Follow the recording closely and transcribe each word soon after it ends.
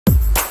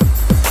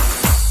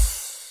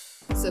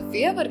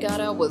Sofia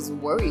Vergara was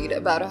worried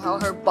about how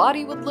her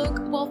body would look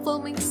while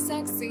filming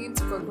sex scenes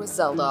for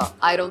Griselda.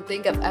 "I don't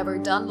think I've ever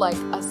done like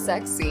a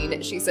sex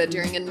scene," she said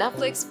during a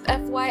Netflix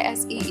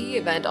FYSEE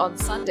event on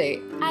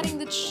Sunday, adding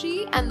that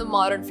she and the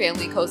Modern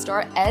Family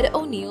co-star Ed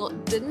O'Neill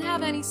didn't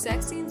have any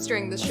sex scenes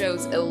during the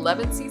show's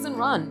 11th-season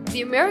run.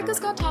 The America's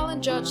Got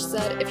Talent judge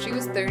said if she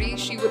was 30,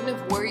 she wouldn't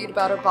have worried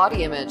about her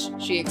body image.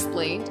 She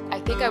explained,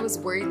 "I think I was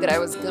worried that I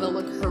was gonna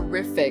look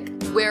horrific.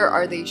 Where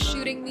are they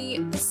shooting me?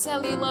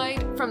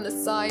 Cellulite from the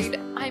side?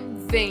 I'm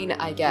vain,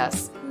 I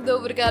guess." Though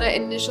Vergara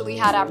initially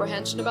had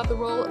apprehension about the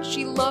role,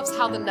 she loves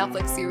how the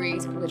Netflix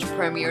series, which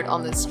premiered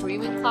on the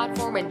streaming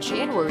platform in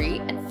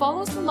January and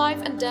follows the life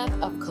and death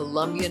of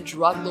Colombian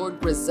drug lord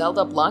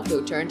Griselda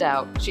Blanco, turned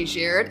out. She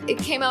shared, "It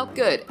came out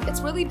good. It's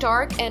really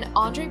dark, and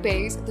Andre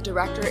Baez, the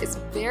director, is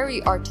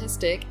very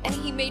artistic, and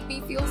he made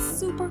me feel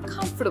super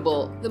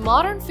comfortable." The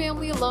Modern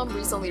Family alum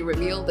recently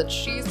revealed that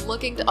she's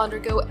looking to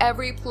undergo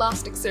every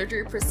plastic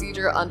surgery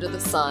procedure under the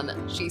sun.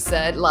 She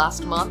said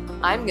last month,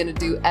 "I'm gonna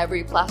do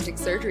every plastic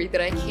surgery that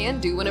I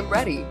can do when I'm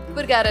ready."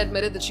 Vergara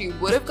admitted that she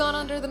would have gone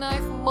under the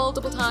knife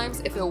multiple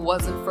times if it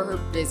wasn't for her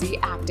busy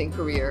acting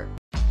career.